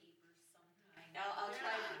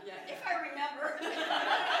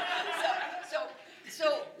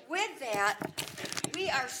that we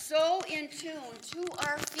are so in tune to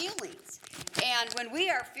our feelings. And when we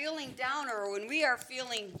are feeling down, or when we are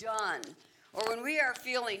feeling done, or when we are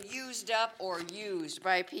feeling used up or used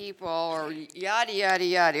by people, or yada, yada,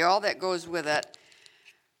 yada, all that goes with it,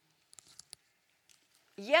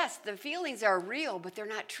 yes, the feelings are real, but they're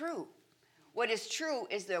not true. What is true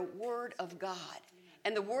is the Word of God.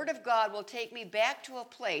 And the Word of God will take me back to a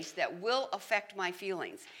place that will affect my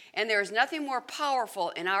feelings. And there is nothing more powerful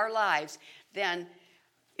in our lives than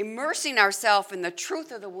immersing ourselves in the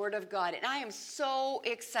truth of the Word of God. And I am so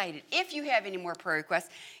excited. If you have any more prayer requests,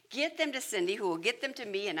 get them to Cindy, who will get them to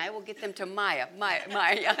me, and I will get them to Maya.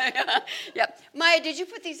 Yep. Maya, did you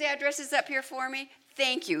put these addresses up here for me?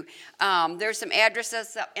 Thank you. There's some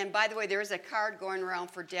addresses up. And by the way, there is a card going around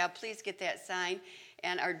for Deb. Please get that signed.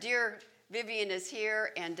 And our dear Vivian is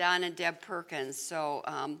here, and Don and Deb Perkins. So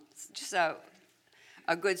just a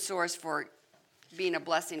good source for being a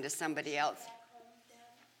blessing to somebody else.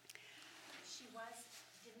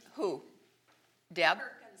 Who? Deb?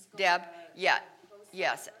 Deb? Yeah.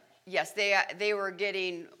 Yes. Yes. They were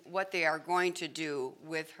getting what they are going to do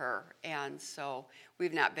with her, and so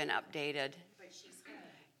we've not been updated. But she's good.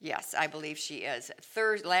 Yes, I believe she is.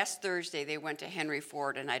 Last Thursday they went to Henry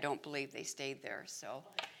Ford, and I don't believe they stayed there. So,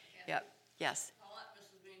 yep. Yes. Paulette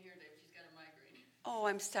misses being here today. She's got a migraine. Oh,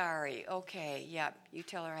 I'm sorry. Okay. Yep. You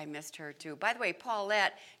tell her I missed her too. By the way,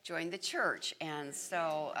 Paulette joined the church, and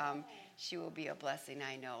so she will be a blessing,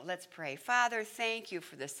 I know. Let's pray. Father, thank you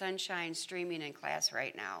for the sunshine streaming in class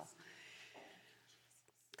right now.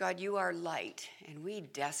 God, you are light, and we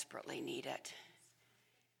desperately need it.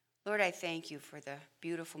 Lord, I thank you for the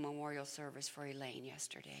beautiful memorial service for Elaine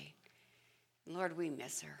yesterday. And Lord, we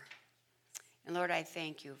miss her. And Lord, I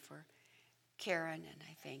thank you for Karen, and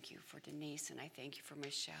I thank you for Denise, and I thank you for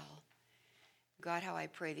Michelle. God, how I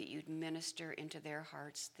pray that you'd minister into their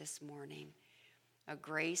hearts this morning a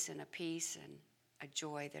grace and a peace and a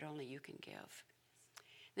joy that only you can give.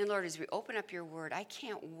 And then, Lord, as we open up your word, I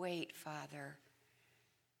can't wait, Father,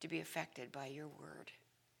 to be affected by your word.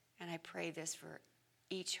 And I pray this for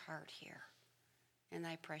each heart here. In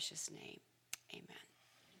thy precious name, amen.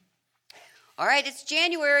 All right, it's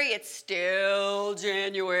January. It's still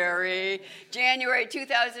January. January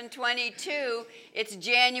 2022. It's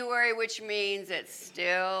January, which means it's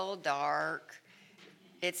still dark.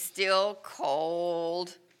 It's still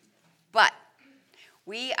cold. But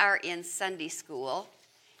we are in Sunday school,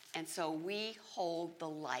 and so we hold the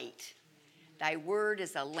light. Thy word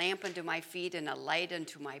is a lamp unto my feet and a light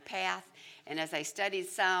unto my path. And as I studied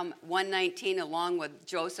Psalm 119 along with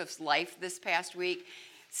Joseph's life this past week,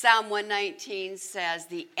 Psalm 119 says,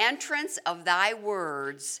 the entrance of thy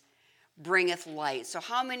words bringeth light. So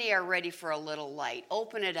how many are ready for a little light?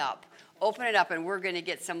 Open it up, and we're going to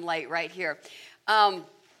get some light right here.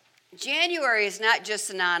 January is not just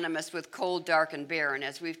synonymous with cold, dark, and barren,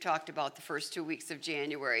 as we've talked about the first 2 weeks of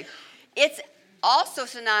January. It's also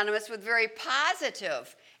synonymous with very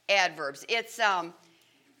positive adverbs. It's a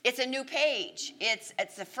new page.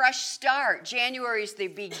 It's a fresh start. January is the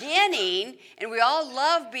beginning, and we all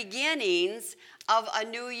love beginnings of a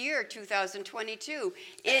new year, 2022.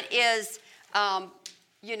 It is,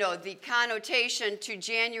 the connotation to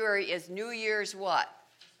January is New Year's what?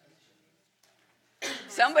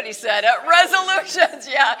 Somebody said it. Resolutions.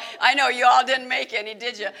 Yeah, I know you all didn't make any,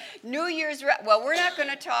 did you? New Year's, well, we're not going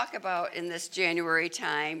to talk about in this January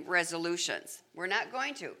time resolutions. We're not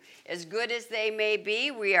going to. As good as they may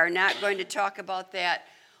be, we are not going to talk about that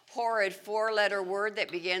horrid 4-letter word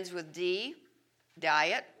that begins with D,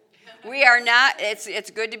 diet. We are not,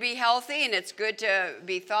 it's good to be healthy and it's good to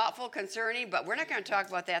be thoughtful, concerning, but we're not going to talk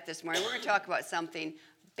about that this morning. We're going to talk about something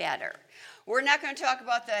better. We're not going to talk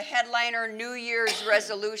about the headliner New Year's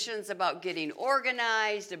resolutions about getting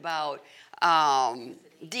organized, about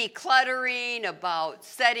decluttering, about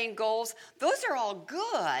setting goals. Those are all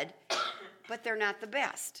good, but they're not the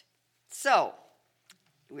best. So,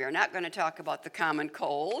 we are not going to talk about the common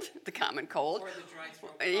cold. Or the dry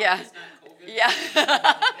throat. Yeah.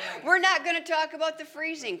 We're not going to talk about the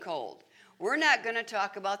freezing cold. We're not going to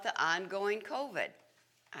talk about the ongoing COVID.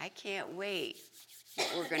 I can't wait what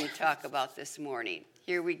we're going to talk about this morning.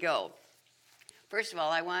 Here we go. First of all,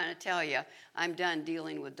 I want to tell you, I'm done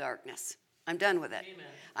dealing with darkness. I'm done with it. Amen.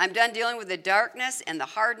 I'm done dealing with the darkness and the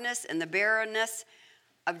hardness and the barrenness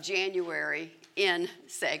of January in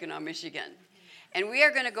Saginaw, Michigan. And we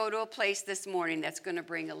are going to go to a place this morning that's going to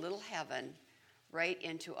bring a little heaven right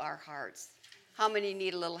into our hearts. How many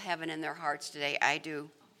need a little heaven in their hearts today? I do.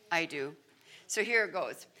 So here it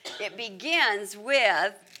goes. It begins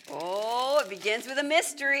with a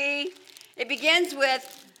mystery. It begins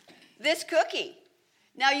with this cookie.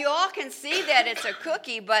 Now you all can see that it's a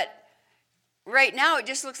cookie, but right now it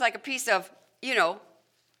just looks like a piece of,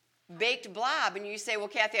 baked blob. And you say, well,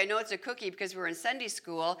 Kathy, I know it's a cookie because we're in Sunday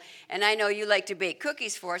school, and I know you like to bake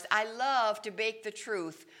cookies for us. I love to bake the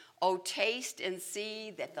truth. Oh, taste and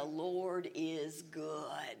see that the Lord is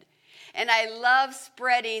good. And I love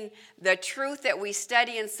spreading the truth that we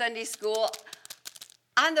study in Sunday school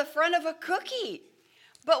on the front of a cookie.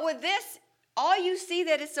 But with this, all you see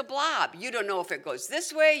that it's a blob. You don't know if it goes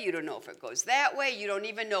this way. You don't know if it goes that way. You don't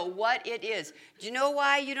even know what it is. Do you know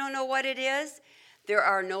why you don't know what it is? There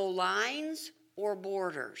are no lines or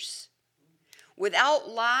borders. Without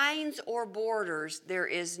lines or borders, there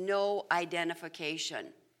is no identification.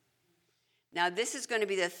 Now, this is going to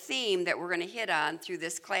be the theme that we're going to hit on through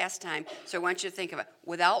this class time. So I want you to think of it.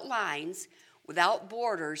 Without lines, without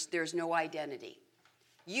borders, there's no identity.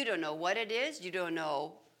 You don't know what it is. You don't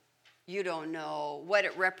know what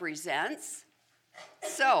it represents.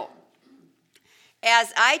 So,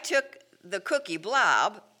 as I took the cookie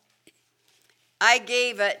blob, I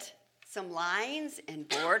gave it some lines and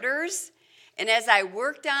borders. And as I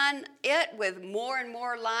worked on it with more and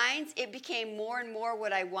more lines, it became more and more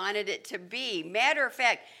what I wanted it to be. Matter of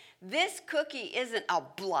fact, this cookie isn't a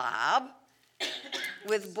blob.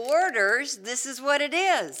 With borders, this is what it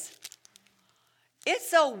is.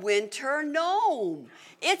 It's a winter gnome.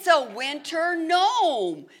 It's a winter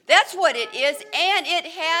gnome. That's what it is, and it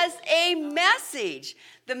has a message.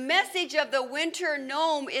 The message of the winter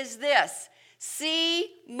gnome is this: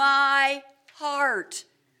 see my heart.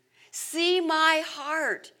 See my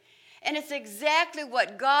heart. And it's exactly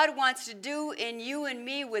what God wants to do in you and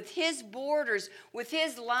me with his borders, with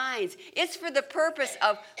his lines. It's for the purpose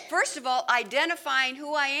of, first of all, identifying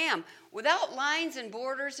who I am. Without lines and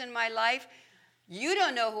borders in my life, you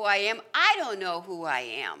don't know who I am. I don't know who I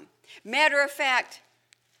am. Matter of fact,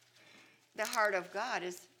 the heart of God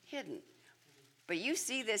is hidden. But you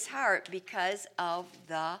see this heart because of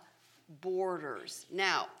the borders.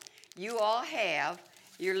 Now, you all have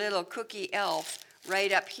your little cookie elf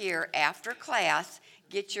right up here after class.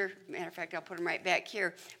 Matter of fact, I'll put them right back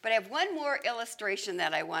here. But I have one more illustration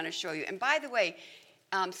that I want to show you. And by the way,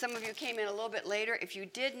 some of you came in a little bit later. If you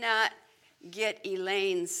did not get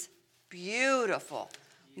Elaine's beautiful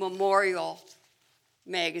memorial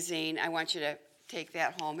magazine, I want you to take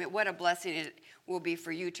that home. What a blessing it will be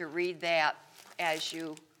for you to read that as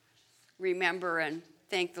you remember and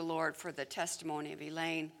thank the Lord for the testimony of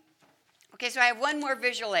Elaine. Okay, so I have one more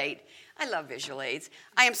visual aid. I love visual aids.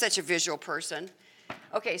 I am such a visual person.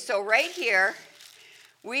 Okay, so right here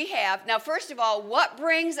we have, now first of all, what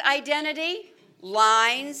brings identity?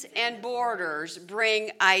 Lines and borders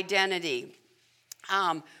bring identity.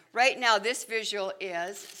 Right now this visual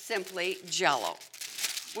is simply Jell-O.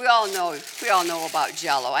 We all know about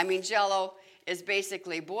Jell-O. I mean, Jell-O is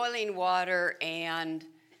basically boiling water and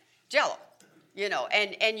Jell-O,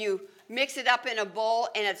 and you mix it up in a bowl,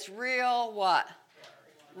 and it's real what?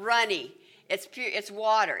 Runny. It's pure. It's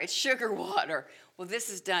water. It's sugar water. Well, this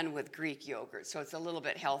is done with Greek yogurt, so it's a little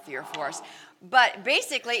bit healthier for us. But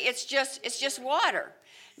basically, it's just water.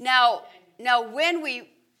 Now,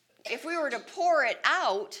 if we were to pour it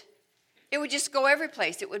out, it would just go every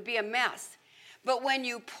place. It would be a mess. But when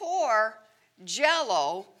you pour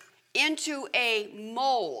Jell-O into a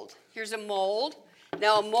mold, here's a mold.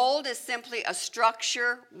 Now, a mold is simply a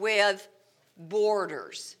structure with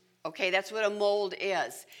borders. Okay, that's what a mold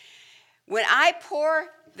is. When I pour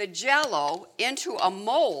the Jell-O into a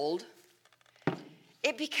mold,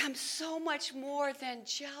 it becomes so much more than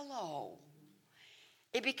Jell-O.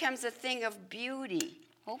 It becomes a thing of beauty,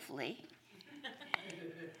 hopefully.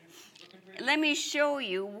 Let me show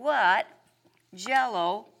you what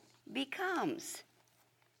Jell-O becomes.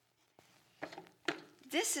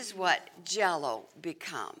 This is what Jell-O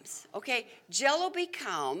becomes, okay? Jell-O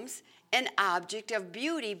becomes an object of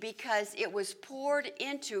beauty because it was poured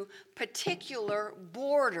into particular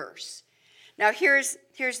borders. Now, here's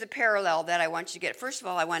the parallel that I want you to get. First of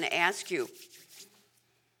all, I want to ask you,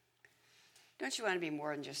 don't you want to be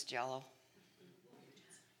more than just Jell-O?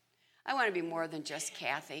 I want to be more than just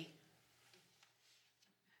Kathy.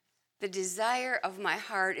 The desire of my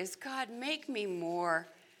heart is, God, make me more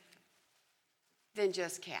than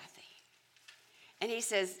just Kathy. And he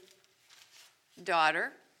says,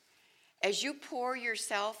 daughter, as you pour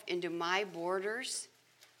yourself into my borders,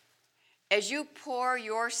 as you pour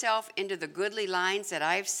yourself into the goodly lines that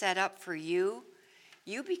I've set up for you,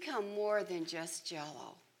 you become more than just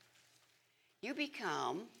Jell-O. You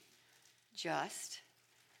become just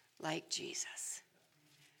like Jesus,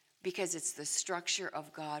 because it's the structure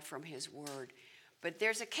of God from his word. But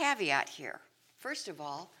there's a caveat here. First of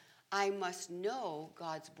all, I must know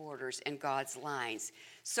God's borders and God's lines.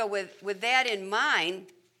 So with that in mind,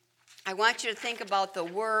 I want you to think about the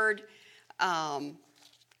word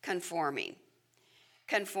conforming.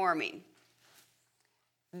 Conforming.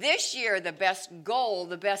 This year, the best goal,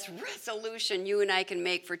 the best resolution you and I can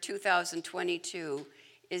make for 2022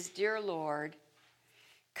 is, dear Lord,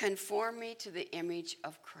 conform me to the image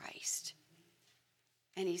of Christ.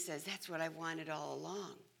 And he says, that's what I wanted all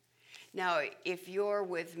along. Now, if you're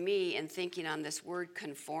with me and thinking on this word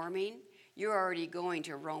conforming, you're already going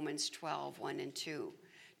to Romans 12, 1 and 2.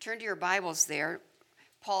 Turn to your Bibles there.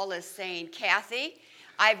 Paul is saying, Kathy,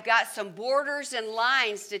 I've got some borders and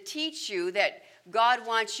lines to teach you that God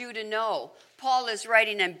wants you to know. Paul is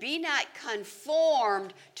writing, and be not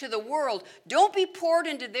conformed to the world. Don't be poured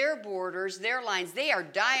into their borders, their lines. They are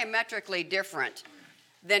diametrically different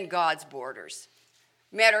than God's borders.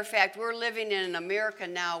 Matter of fact, we're living in an America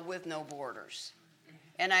now with no borders.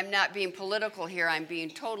 And I'm not being political here. I'm being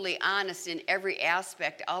totally honest in every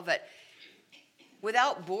aspect of it.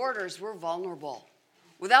 Without borders, we're vulnerable.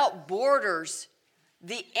 Without borders,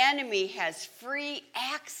 the enemy has free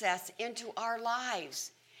access into our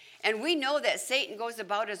lives. And we know that Satan goes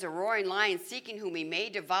about as a roaring lion, seeking whom he may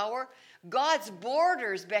devour. God's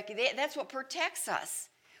borders, Becky, that's what protects us.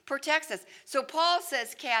 Protects us. So Paul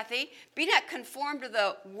says, Kathy, be not conformed to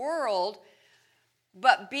the world,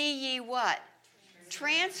 but be ye what?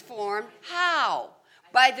 Transformed. How?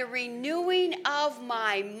 By the renewing of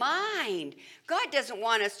my mind. God doesn't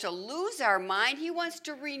want us to lose our mind. He wants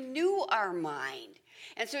to renew our mind.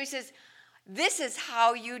 And so he says, this is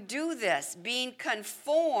how you do this. Being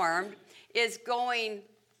conformed is going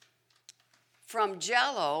from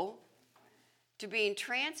jello to being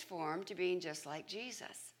transformed to being just like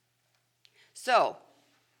Jesus. So,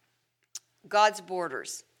 God's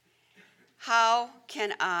borders. How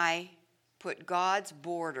can I put God's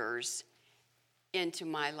borders into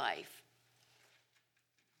my life?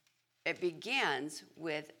 It begins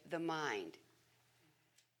with the mind.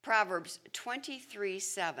 Proverbs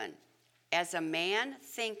 23:7. As a man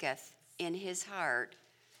thinketh in his heart,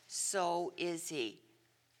 so is he.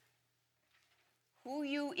 Who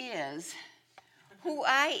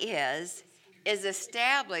I is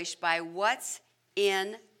established by what's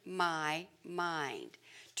in my mind.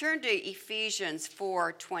 Turn to Ephesians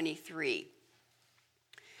 4:23.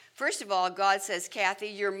 First of all, God says, Kathy,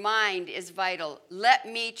 your mind is vital. Let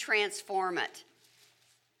me transform it.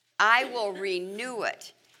 I will renew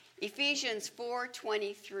it. Ephesians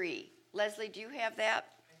 4:23. Leslie, do you have that?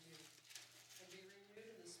 I do. And be renewed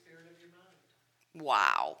in the spirit of your mind.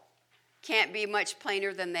 Wow. Can't be much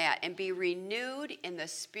plainer than that. And be renewed in the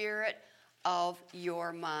spirit of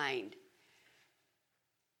your mind.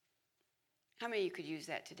 How many of you could use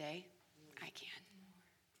that today? I can.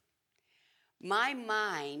 My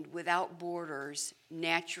mind, without borders,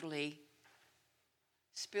 naturally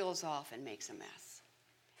spills off and makes a mess.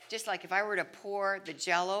 Just like if I were to pour the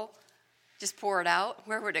jello, just pour it out,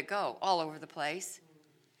 where would it go? All over the place.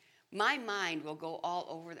 My mind will go all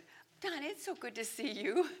over the... Don, it's so good to see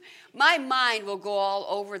you. My mind will go all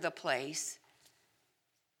over the place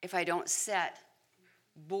if I don't set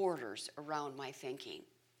borders around my thinking.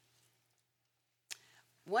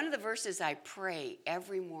 One of the verses I pray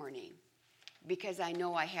every morning, because I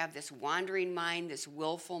know I have this wandering mind, this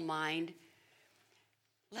willful mind,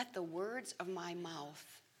 let the words of my mouth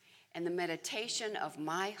and the meditation of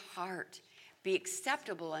my heart be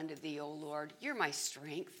acceptable unto thee, O Lord. You're my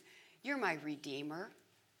strength. You're my redeemer.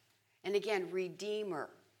 And again, redeemer.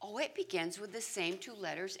 Oh, it begins with the same two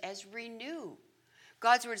letters as renew.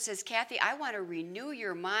 God's word says, Kathy, I want to renew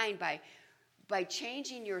your mind by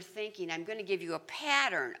changing your thinking. I'm going to give you a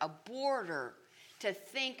pattern, a border to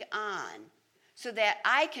think on so that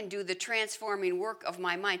I can do the transforming work of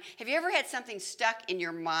my mind. Have you ever had something stuck in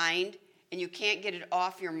your mind and you can't get it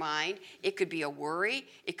off your mind? It could be a worry.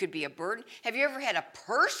 It could be a burden. Have you ever had a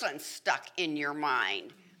person stuck in your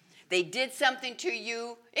mind? They did something to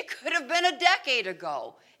you. It could have been a decade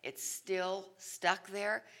ago. It's still stuck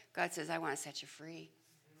there. God says, I want to set you free.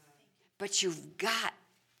 But you've got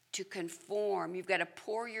to conform. You've got to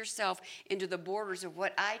pour yourself into the borders of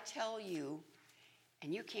what I tell you,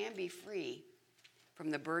 and you can be free from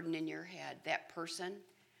the burden in your head. That person,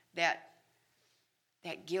 that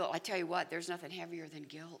guilt. I tell you what, there's nothing heavier than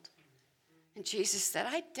guilt. And Jesus said,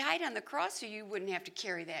 I died on the cross so you wouldn't have to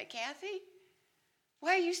carry that, Kathy.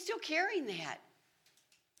 Why are you still carrying that?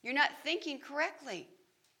 You're not thinking correctly.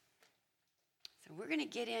 So we're going to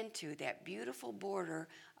get into that beautiful border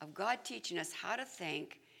of God teaching us how to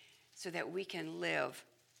think so that we can live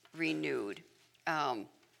renewed,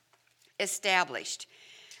 established.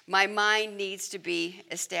 My mind needs to be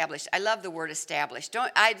established. I love the word established.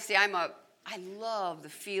 I love the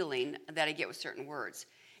feeling that I get with certain words.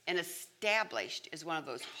 And established is one of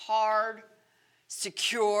those hard,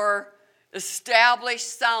 secure,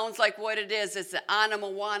 established sounds like what it is. It's an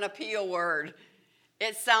onomatopoeia word.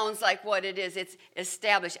 It sounds like what it is. It's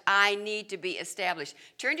established. I need to be established.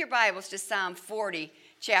 Turn your Bibles to Psalm 40,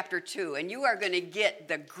 chapter 2, and you are going to get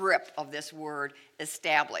the grip of this word,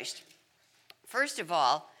 established. First of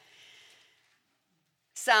all,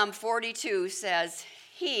 Psalm 42 says,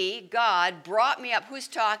 He, God, brought me up. Who's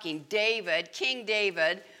talking? David, King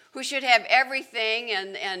David, who should have everything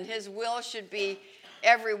and his will should be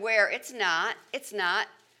everywhere. It's not. It's not.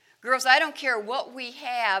 Girls, I don't care what we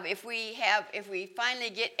have, if we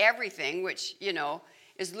finally get everything, which,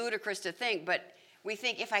 is ludicrous to think, but we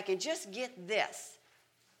think if I can just get this,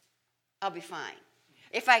 I'll be fine.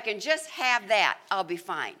 If I can just have that, I'll be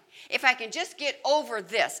fine. If I can just get over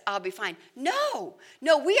this, I'll be fine. No,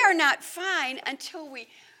 we are not fine until we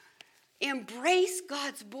embrace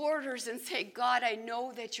God's borders and say, God, I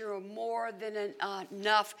know that you're more than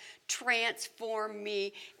enough. Transform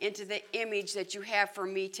me into the image that you have for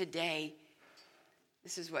me today.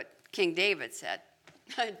 This is what King David said.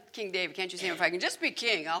 King David, can't you see him? If I can just be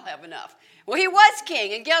king, I'll have enough. Well, he was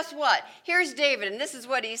king, and guess what? Here's David, and this is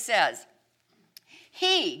what he says.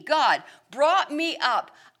 He, God, brought me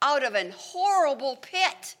up out of an horrible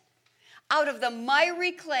pit, out of the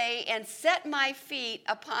miry clay, and set my feet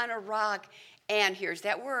upon a rock. And here's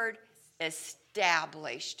that word,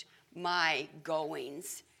 established my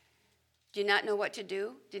goings. Do you not know what to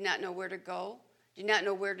do? Do you not know where to go? Do you not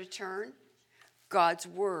know where to turn? God's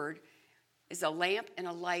word is a lamp and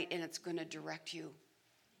a light, and it's going to direct you.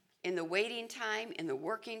 In the waiting time, in the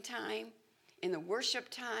working time, in the worship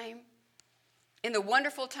time, in the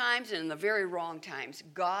wonderful times and in the very wrong times,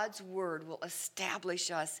 God's word will establish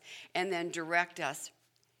us and then direct us.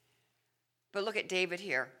 But look at David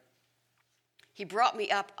here. He brought me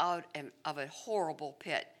up out of a horrible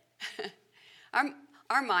pit.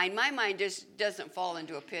 My mind just doesn't fall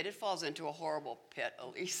into a pit. It falls into a horrible pit,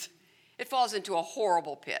 Elise. It falls into a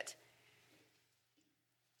horrible pit.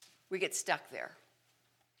 We get stuck there.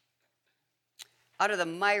 Out of the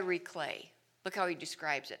miry clay. Look how he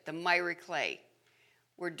describes it, the miry clay.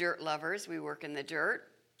 We're dirt lovers. We work in the dirt.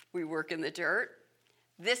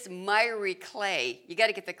 This miry clay, you got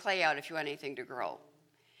to get the clay out if you want anything to grow.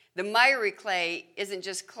 The miry clay isn't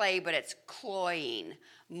just clay, but it's cloying,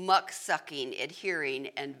 muck-sucking,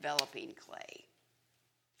 adhering, enveloping clay.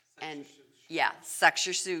 Sucks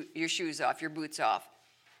your shoes off, your boots off.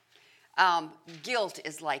 Guilt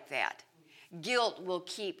is like that. Guilt will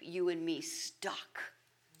keep you and me stuck.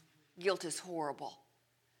 Guilt is horrible.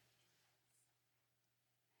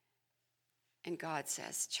 And God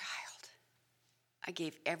says, child, I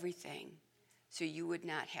gave everything so you would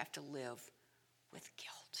not have to live with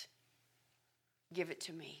guilt. Give it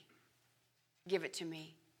to me. Give it to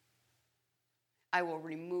me. I will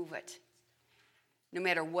remove it. No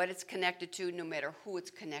matter what it's connected to, no matter who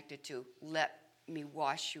it's connected to, let me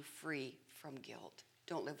wash you free from guilt.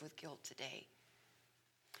 Don't live with guilt today.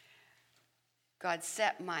 God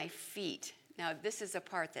set my feet. Now, this is a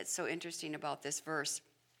part that's so interesting about this verse.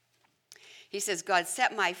 He says, God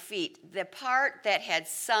set my feet, the part that had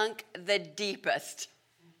sunk the deepest.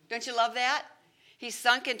 Don't you love that? He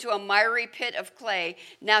sunk into a miry pit of clay.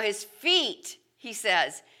 Now his feet, he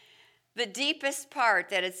says, the deepest part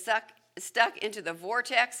that had stuck into the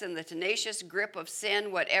vortex and the tenacious grip of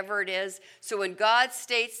sin, whatever it is. So when God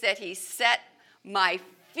states that he set my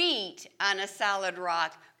feet on a solid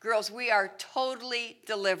rock, girls, we are totally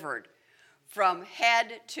delivered from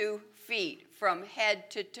head to feet, from head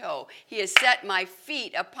to toe. He has set my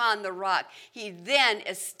feet upon the rock. He then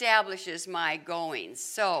establishes my goings.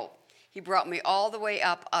 So he brought me all the way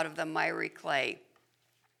up out of the miry clay.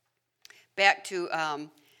 Back to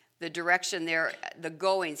the direction there, the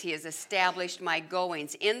goings. He has established my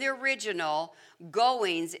goings. In the original,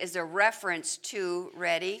 goings is a reference to,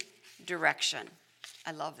 ready, direction.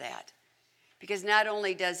 I love that. Because not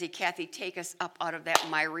only does he, Kathy, take us up out of that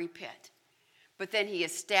miry pit, but then he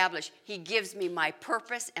gives me my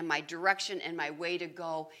purpose and my direction and my way to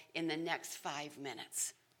go in the next 5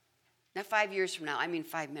 minutes. Not 5 years from now, I mean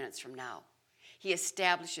 5 minutes from now. He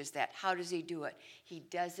establishes that. How does he do it? He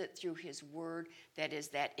does it through his word that is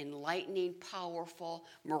that enlightening, powerful,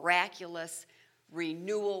 miraculous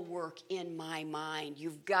renewal work in my mind.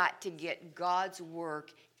 You've got to get God's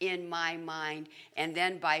work in my mind and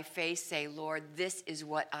then by faith say, Lord, this is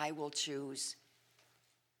what I will choose.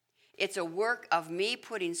 It's a work of me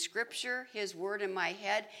putting Scripture, His Word in my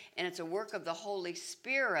head, and it's a work of the Holy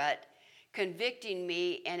Spirit convicting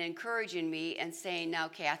me and encouraging me and saying, now,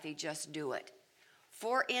 Kathy, just do it.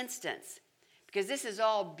 For instance, because this is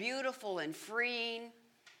all beautiful and freeing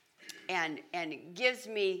and gives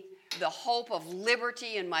me the hope of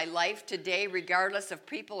liberty in my life today, regardless of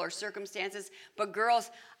people or circumstances. But girls,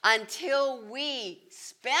 until we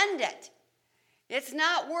spend it, it's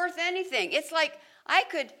not worth anything. It's like I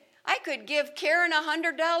could give Karen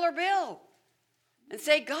 $100 bill and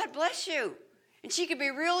say, God bless you. And she could be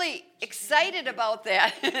really excited about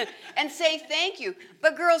that and say thank you.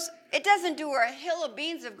 But girls, it doesn't do her a hill of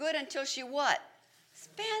beans of good until she what?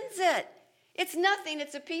 Spends it. It's nothing.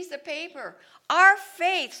 It's a piece of paper. Our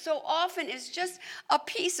faith so often is just a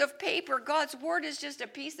piece of paper. God's word is just a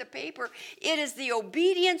piece of paper. It is the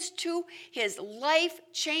obedience to his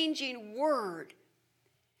life-changing word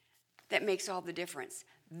that makes all the difference.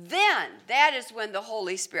 Then, that is when the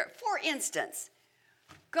Holy Spirit, for instance,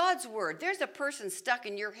 God's word, there's a person stuck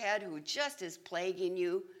in your head who just is plaguing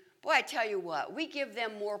you. Boy, I tell you what, we give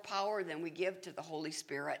them more power than we give to the Holy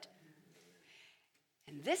Spirit.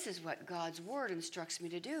 And this is what God's word instructs me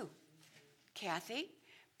to do. Kathy,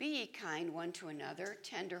 be ye kind one to another,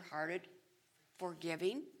 tender-hearted,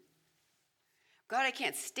 forgiving. God, I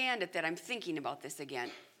can't stand it that I'm thinking about this again.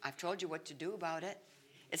 I've told you what to do about it.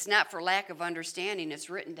 It's not for lack of understanding. It's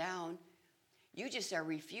written down. You just are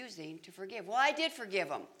refusing to forgive. Well, I did forgive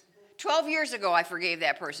them. 12 years ago, I forgave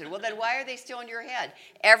that person. Well, then why are they still in your head?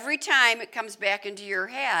 Every time it comes back into your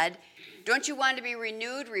head, don't you want to be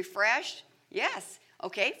renewed, refreshed? Yes.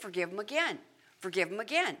 Okay, forgive them again. Forgive them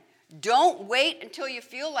again. Don't wait until you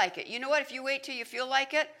feel like it. You know what? If you wait till you feel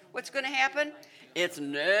like it, what's going to happen? It's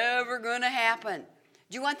never going to happen.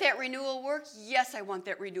 Do you want that renewal work? Yes, I want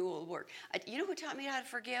that renewal work. You know who taught me how to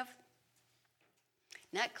forgive?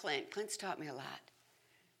 Not Clint. Clint's taught me a lot.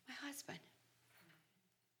 My husband.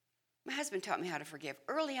 My husband taught me how to forgive.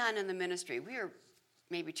 Early on in the ministry, we were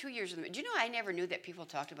maybe 2 years in the... Do you know I never knew that people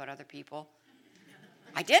talked about other people?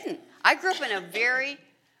 I didn't. I grew up in a very...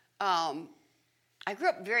 I grew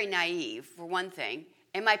up very naive, for one thing,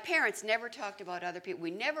 and my parents never talked about other people.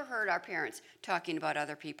 We never heard our parents talking about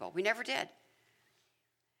other people. We never did.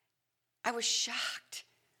 I was shocked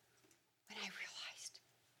when I realized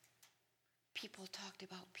people talked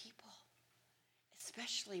about people,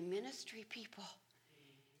 especially ministry people.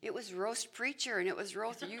 It was roast preacher, and it was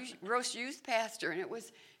roast youth pastor, and it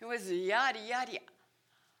was yada, yada.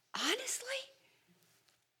 Honestly?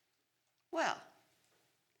 Well,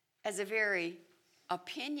 as a very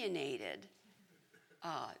opinionated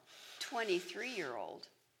 23-year-old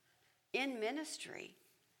in ministry,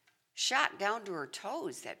 shot down to her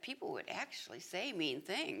toes that people would actually say mean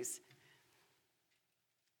things.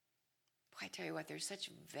 Boy, I tell you what, there's such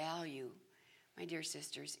value, my dear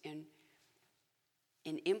sisters, in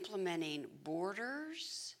implementing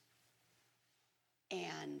borders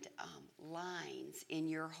and lines in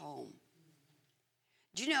your home.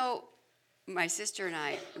 Do you know, my sister and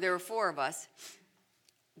I, there were 4 of us,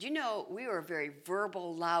 do you know we were a very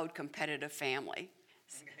verbal, loud, competitive family?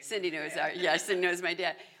 Cindy knows Cindy knows my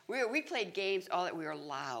dad. We played games all that we were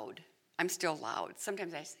loud. I'm still loud.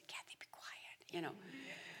 Sometimes I say, Kathy, be quiet, you know.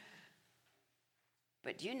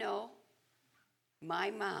 But do you know, my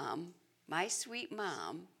mom, my sweet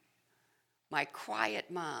mom, my quiet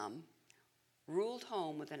mom, ruled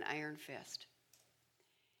home with an iron fist.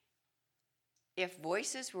 If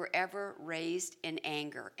voices were ever raised in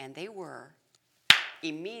anger, and they were,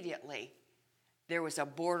 immediately there was a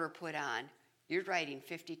border put on. You're writing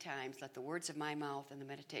 50 times, let the words of my mouth and the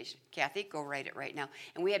meditation. Kathy, go write it right now.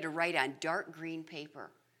 And we had to write on dark green paper.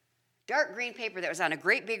 Dark green paper that was on a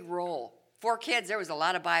great big roll. 4 kids, there was a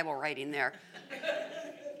lot of Bible writing there.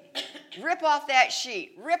 Rip off that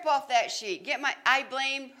sheet. Rip off that sheet. I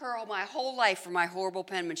blame her my whole life for my horrible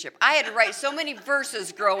penmanship. I had to write so many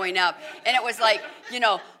verses growing up, and it was like,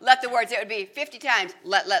 let the words. It would be 50 times.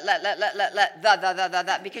 Let,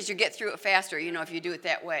 the, because you get through it faster, if you do it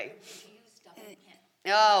that way.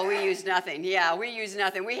 Oh, we used nothing. Yeah, we used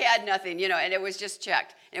nothing. We had nothing, and it was just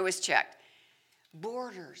checked. It was checked.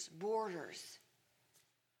 Borders.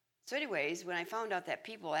 So anyways, when I found out that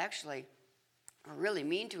people actually are really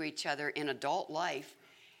mean to each other in adult life,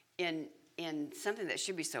 in something that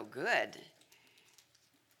should be so good,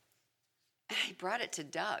 I brought it to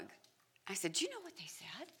Doug. I said, do you know what they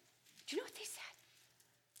said? Do you know what they said?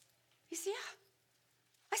 He said, yeah.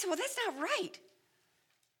 I said, well, that's not right.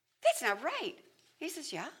 That's not right. He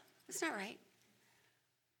says, yeah, that's not right.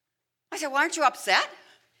 I said, well, aren't you upset?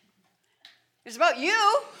 It's about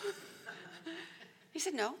you. He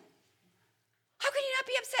said, no. How can you not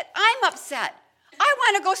be upset? I'm upset. I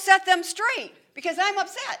want to go set them straight because I'm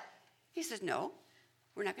upset. He says, no,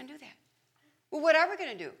 we're not going to do that. Well, what are we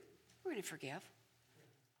going to do? We're going to forgive.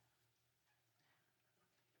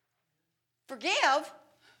 Forgive?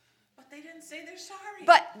 But they didn't say they're sorry.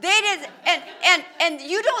 But they did, and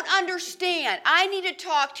you don't understand. I need to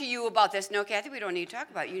talk to you about this. No, Kathy, we don't need to talk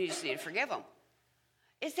about it. You just need to forgive them.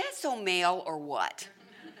 Is that so male or what?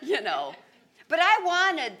 You know. But I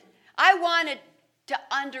wanted to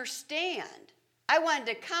understand. I wanted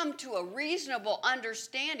to come to a reasonable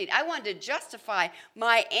understanding. I wanted to justify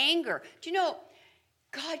my anger. Do you know,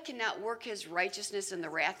 God cannot work his righteousness in the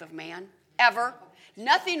wrath of man, ever.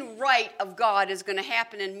 Nothing right of God is going to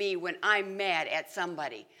happen in me when I'm mad at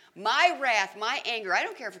somebody. My wrath, my anger, I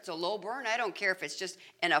don't care if it's a low burn. I don't care if it's just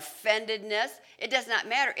an offendedness. It does not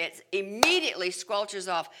matter. It immediately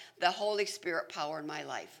squelches off the Holy Spirit power in my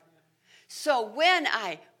life. So when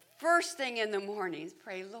I, first thing in the mornings,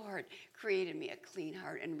 pray, Lord, create in me a clean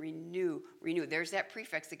heart and renew. There's that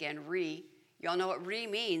prefix again, re. You all know what re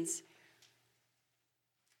means.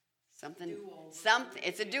 Something,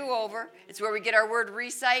 it's a do-over. It's where we get our word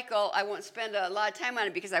recycle. I won't spend a lot of time on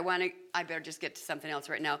it because I better just get to something else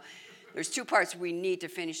right now. There's two parts we need to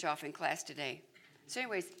finish off in class today. So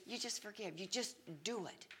anyways, you just forgive. You just do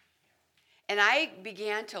it. And I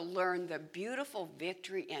began to learn the beautiful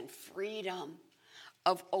victory and freedom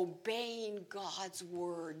of obeying God's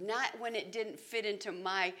word, not when it didn't fit into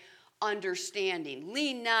my understanding.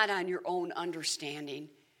 Lean not on your own understanding.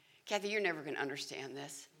 Kathy, you're never going to understand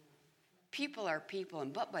this. People are people,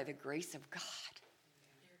 and but by the grace of God,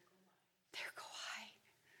 there go I.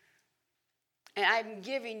 And I'm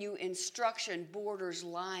giving you instruction, borders,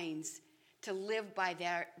 lines to live by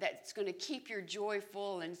that. That's going to keep your joy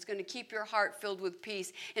full, and it's going to keep your heart filled with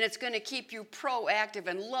peace, and it's going to keep you proactive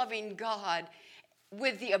and loving God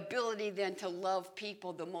with the ability then to love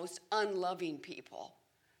people, the most unloving people.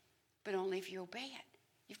 But only if you obey it.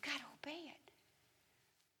 You've got to obey it.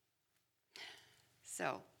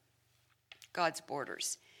 So, God's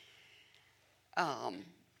borders.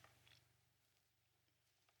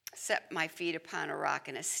 Set my feet upon a rock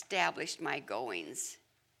and established my goings.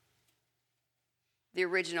 The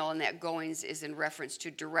original in that goings is in reference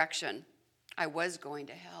to direction. I was going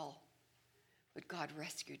to hell, but God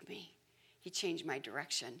rescued me. He changed my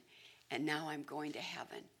direction, and now I'm going to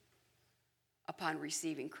heaven upon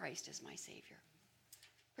receiving Christ as my Savior.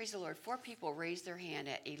 Praise the Lord. 4 people raised their hand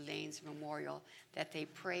at Elaine's memorial that they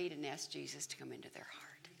prayed and asked Jesus to come into their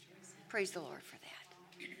heart. Praise the Lord for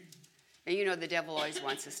that. And you know the devil always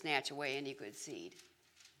wants to snatch away any good seed.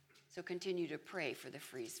 So continue to pray for the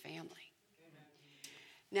Fries family.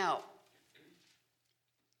 Now,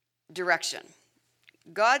 direction.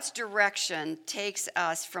 God's direction takes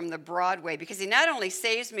us from the broad way because he not only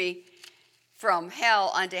saves me from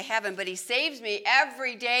hell unto heaven, but he saves me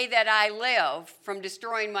every day that I live from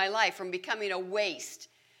destroying my life, from becoming a waste.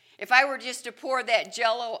 If I were just to pour that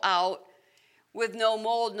Jell-O out with no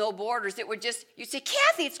mold, no borders, it would just, you'd say,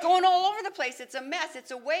 Kathy, it's going all over the place. It's a mess.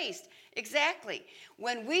 It's a waste. Exactly.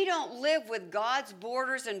 When we don't live with God's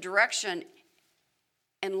borders and direction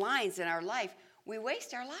and lines in our life, we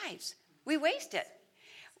waste our lives. We waste it.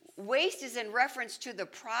 Waste is in reference to the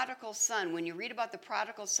prodigal son. When you read about the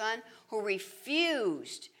prodigal son who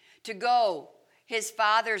refused to go his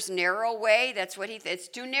father's narrow way, that's what it's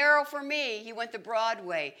too narrow for me. He went the broad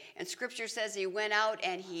way. And scripture says he went out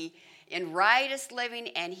and he, in riotous living,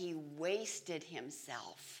 and he wasted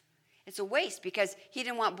himself. It's a waste because he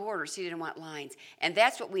didn't want borders. He didn't want lines. And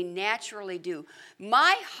that's what we naturally do.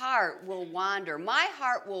 My heart will wander. My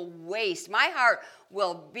heart will waste. My heart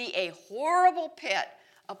will be a horrible pit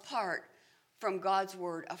apart from God's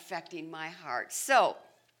word affecting my heart. So,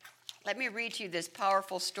 let me read to you this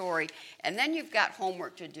powerful story, and then you've got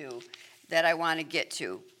homework to do that I want to get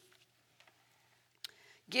to.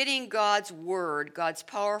 Getting God's word, God's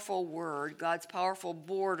powerful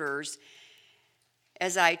borders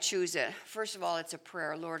as I choose it. First of all, it's a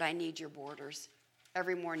prayer. Lord, I need your borders.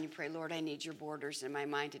 Every morning you pray, Lord, I need your borders in my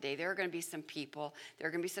mind today. There are going to be some people. There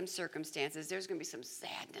are going to be some circumstances. There's going to be some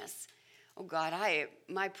sadness. Oh, God,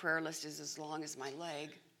 my prayer list is as long as my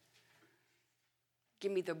leg.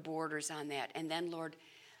 Give me the borders on that. And then, Lord,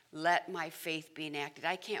 let my faith be enacted.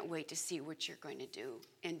 I can't wait to see what you're going to do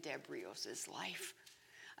in Deb Rios' life.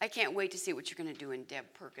 I can't wait to see what you're going to do in Deb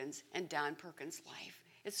Perkins and Don Perkins' life.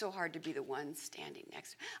 It's so hard to be the one standing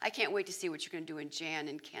next. I can't wait to see what you're going to do in Jan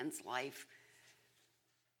and Ken's life.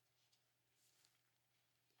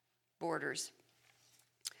 Borders.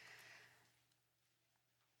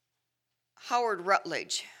 Howard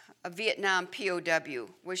Rutledge, a Vietnam POW,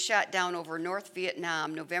 was shot down over North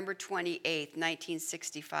Vietnam November 28,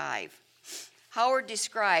 1965. Howard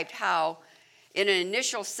described how In an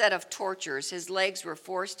initial set of tortures, his legs were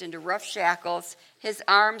forced into rough shackles, his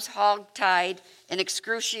arms hog-tied in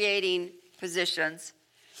excruciating positions.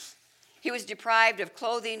 He was deprived of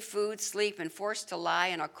clothing, food, sleep, and forced to lie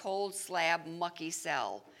in a cold slab, mucky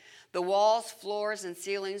cell. The walls, floors, and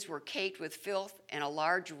ceilings were caked with filth, and a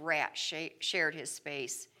large rat shared his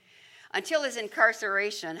space. Until his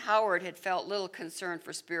incarceration, Howard had felt little concern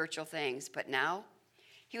for spiritual things, but now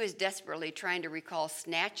he was desperately trying to recall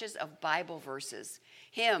snatches of Bible verses,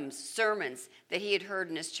 hymns, sermons that he had heard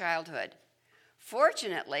in his childhood.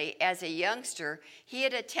 Fortunately, as a youngster, he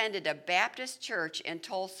had attended a Baptist church in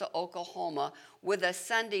Tulsa, Oklahoma, with a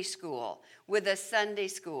Sunday school, with a Sunday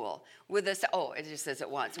school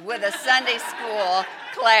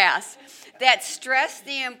class that stressed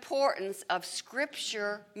the importance of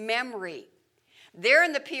scripture memory. There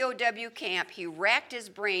in the POW camp, he racked his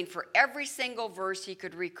brain for every single verse he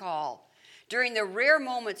could recall. During the rare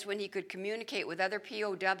moments when he could communicate with other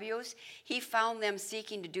POWs, he found them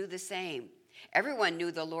seeking to do the same. Everyone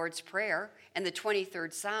knew the Lord's Prayer and the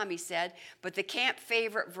 23rd Psalm, he said, but the camp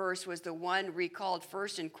favorite verse was the one recalled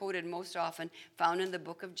first and quoted most often, found in the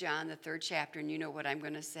book of John, the 3rd chapter, and you know what I'm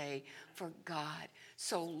going to say. For God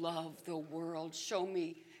so loved the world. Show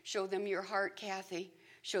them your heart, Kathy.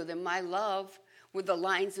 Show them my love with the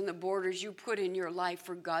lines and the borders you put in your life.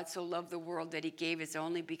 For God so loved the world that he gave his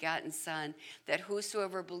only begotten Son, that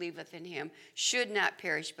whosoever believeth in him should not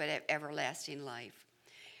perish but have everlasting life.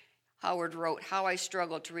 Howard wrote, "How I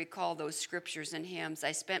struggled to recall those scriptures and hymns.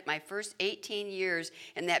 I spent my first 18 years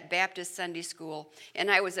in that Baptist Sunday school, and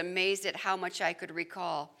I was amazed at how much I could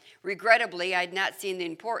recall. Regrettably, I had not seen the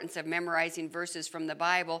importance of memorizing verses from the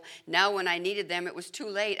Bible. Now when I needed them, it was too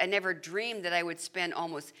late. I never dreamed that I would spend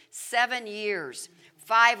almost 7 years,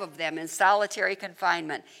 5 of them in solitary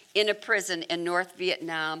confinement, in a prison in North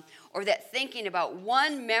Vietnam, or that thinking about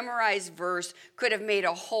one memorized verse could have made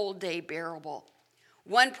a whole day bearable.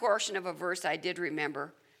 One portion of a verse I did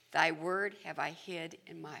remember, thy word have I hid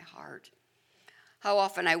in my heart." How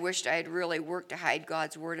often I wished I had really worked to hide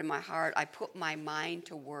God's word in my heart. I put my mind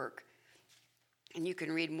to work. And you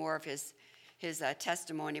can read more of his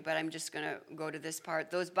testimony, but I'm just going to go to this part.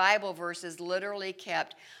 Those Bible verses literally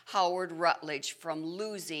kept Howard Rutledge from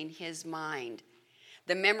losing his mind.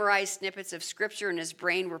 The memorized snippets of scripture in his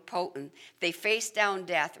brain were potent. They faced down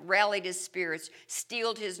death, rallied his spirits,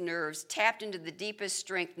 steeled his nerves, tapped into the deepest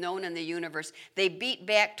strength known in the universe. They beat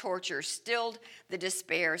back torture, stilled the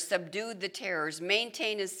despair, subdued the terrors,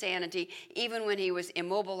 maintained his sanity even when he was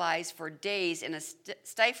immobilized for days in a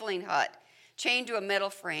stifling hut, chained to a metal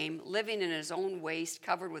frame, living in his own waste,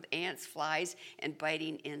 covered with ants, flies, and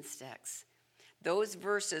biting insects. Those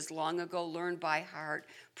verses, long ago learned by heart,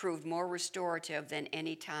 proved more restorative than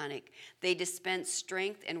any tonic. They dispensed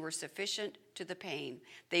strength and were sufficient to the pain.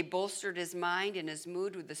 They bolstered his mind and his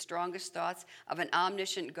mood with the strongest thoughts of an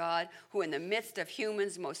omniscient God who, in the midst of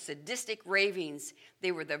humans' most sadistic ravings,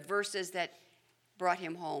 they were the verses that brought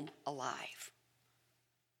him home alive.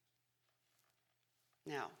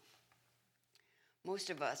 Now, most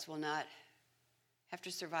of us will not have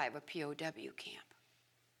to survive a POW camp.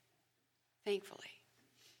 Thankfully.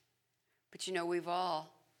 But you know, we've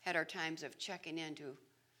all had our times of checking into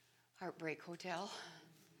Heartbreak Hotel.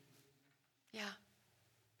 Yeah.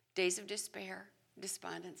 Days of despair,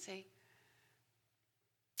 despondency.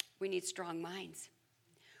 We need strong minds.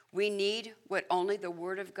 We need what only the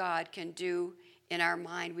Word of God can do in our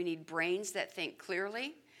mind. We need brains that think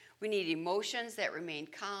clearly. We need emotions that remain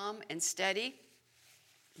calm and steady.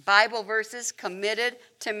 Bible verses committed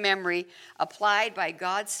to memory, applied by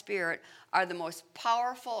God's Spirit, are the most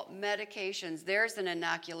powerful medications. There's an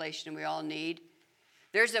inoculation we all need.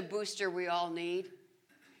 There's a booster we all need.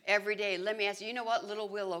 Every day, let me ask you, you know what? Little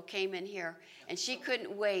Willow came in here, and she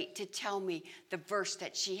couldn't wait to tell me the verse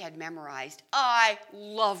that she had memorized. I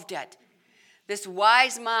loved it. This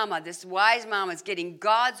wise mama is getting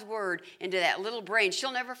God's word into that little brain.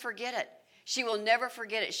 She'll never forget it. She will never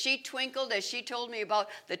forget it. She twinkled as she told me about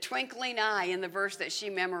the twinkling eye in the verse that she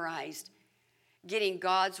memorized. Getting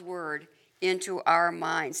God's word into our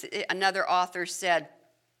minds. Another author said,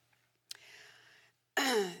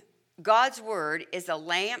 God's word is a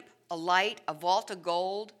lamp, a light, a vault of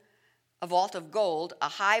gold, a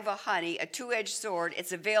hive of honey, a two-edged sword.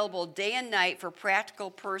 It's available day and night for practical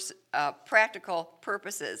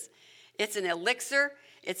purposes. It's an elixir,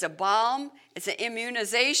 it's a balm, it's an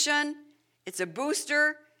immunization, it's a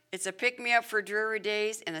booster, it's a pick-me-up for dreary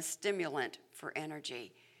days, and a stimulant for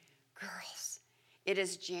energy. Girls, it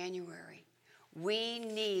is January. We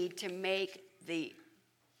need to make the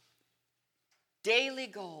daily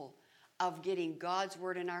goal of getting God's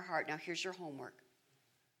word in our heart. Now, here's your homework.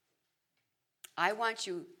 I want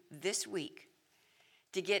you this week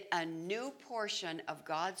to get a new portion of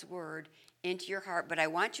God's word into your heart, but I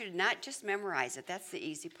want you to not just memorize it. That's the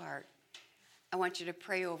easy part. I want you to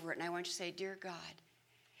pray over it, and I want you to say, Dear God.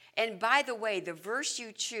 And by the way, the verse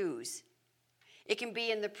you choose, it can be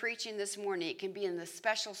in the preaching this morning. It can be in the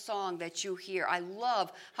special song that you hear. I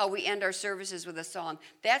love how we end our services with a song.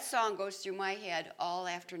 That song goes through my head all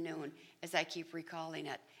afternoon as I keep recalling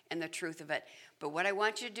it and the truth of it. But what I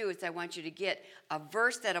want you to do is I want you to get a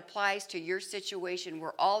verse that applies to your situation.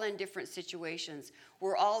 We're all in different situations.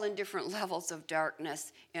 We're all in different levels of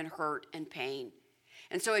darkness and hurt and pain.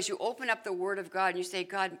 And so as you open up the Word of God and you say,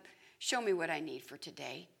 God, show me what I need for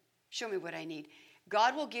today. Show me what I need.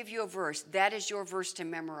 God will give you a verse. That is your verse to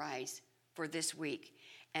memorize for this week.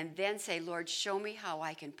 And then say, Lord, show me how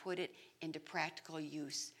I can put it into practical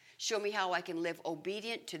use. Show me how I can live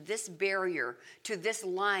obedient to this barrier, to this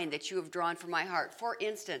line that you have drawn for my heart. For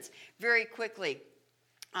instance, very quickly,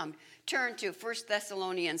 turn to 1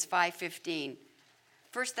 Thessalonians 5:15.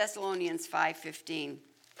 1 Thessalonians 5:15.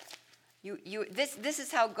 This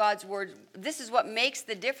is how God's word, this is what makes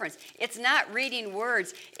the difference. It's not reading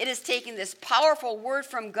words. It is taking this powerful word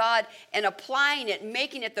from God and applying it,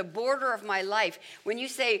 making it the border of my life. When you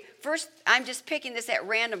say, I'm just picking this at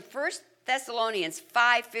random, 1 Thessalonians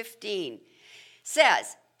 5:15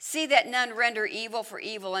 says, see that none render evil for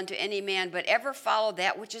evil unto any man, but ever follow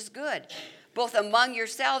that which is good, both among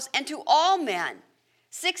yourselves and to all men.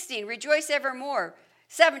 16, rejoice evermore.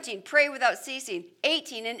 17, pray without ceasing.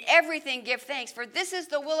 18, in everything give thanks, for this is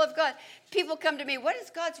the will of God. People come to me, what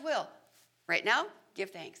is God's will? Right now,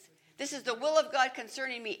 give thanks. This is the will of God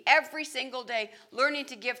concerning me every single day, learning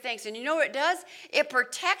to give thanks. And you know what it does? It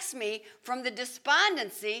protects me from the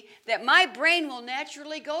despondency that my brain will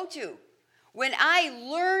naturally go to. When I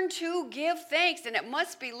learn to give thanks, and it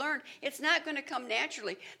must be learned, it's not going to come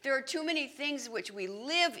naturally. There are too many things which we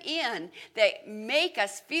live in that make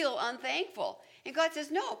us feel unthankful. And God says,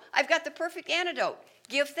 no, I've got the perfect antidote.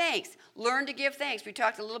 Give thanks. Learn to give thanks. We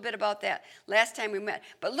talked a little bit about that last time we met.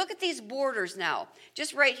 But look at these borders now.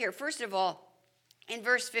 Just right here. First of all, in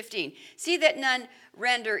verse 15, see that none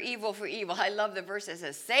render evil for evil. I love the verse that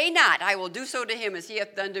says, say not, I will do so to him as he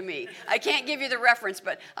hath done to me. I can't give you the reference,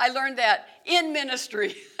 but I learned that in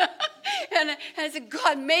ministry. and I said,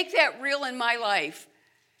 God, make that real in my life.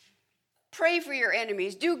 Pray for your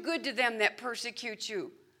enemies. Do good to them that persecute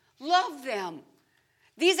you. Love them.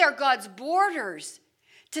 These are God's borders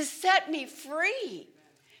to set me free,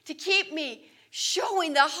 to keep me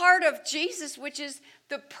showing the heart of Jesus, which is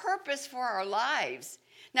the purpose for our lives.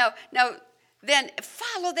 Now, then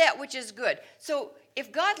follow that which is good. So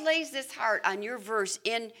if God lays this heart on your verse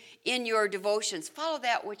in your devotions, follow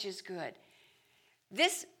that which is good.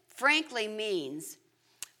 This frankly means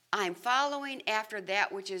I'm following after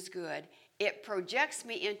that which is good. It projects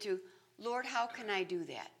me into, Lord, how can I do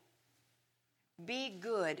that? Be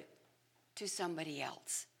good to somebody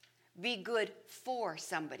else. Be good for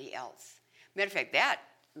somebody else. Matter of fact, that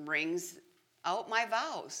rings out my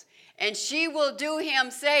vows. And she will do him,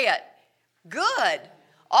 say it, good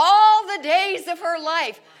all the days of her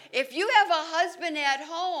life. If you have a husband at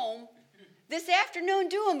home, this afternoon,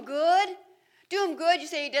 do him good. Do him good. You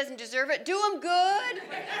say he doesn't deserve it. Do him good.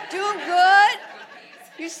 Do him good.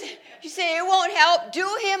 You say it won't help. Do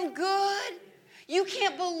him good. You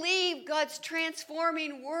can't believe God's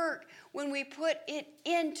transforming work when we put it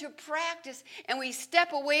into practice and we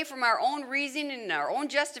step away from our own reasoning and our own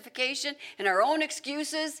justification and our own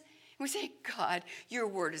excuses. And we say, God, your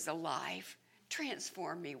word is alive.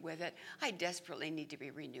 Transform me with it. I desperately need to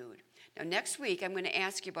be renewed. Now, next week, I'm going to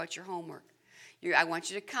ask you about your homework. I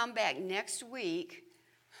want you to come back next week.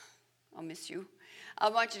 I'll miss you. I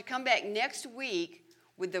want you to come back next week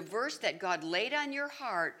with the verse that God laid on your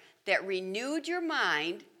heart that renewed your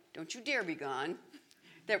mind. Don't you dare be gone.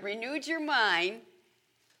 That renewed your mind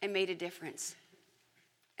and made a difference.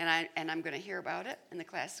 And I'm going to hear about it, and the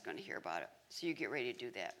class is going to hear about it. So you get ready to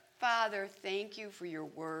do that. Father, thank you for your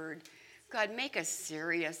word. God, make us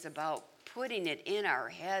serious about putting it in our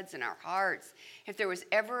heads and our hearts. If there was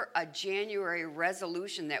ever a January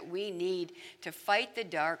resolution that we need to fight the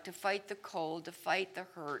dark, to fight the cold, to fight the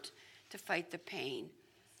hurt, to fight the pain,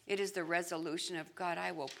 it is the resolution of, God,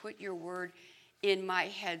 I will put your word in my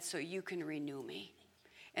head so you can renew me.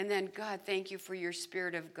 And then, God, thank you for your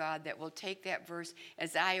Spirit of God that will take that verse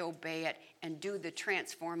as I obey it and do the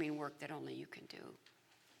transforming work that only you can do.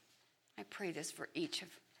 I pray this for each of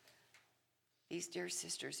these dear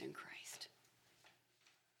sisters in Christ.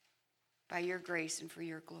 By your grace and for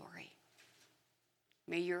your glory,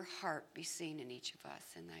 may your heart be seen in each of us.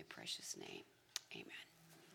 In thy precious name, amen.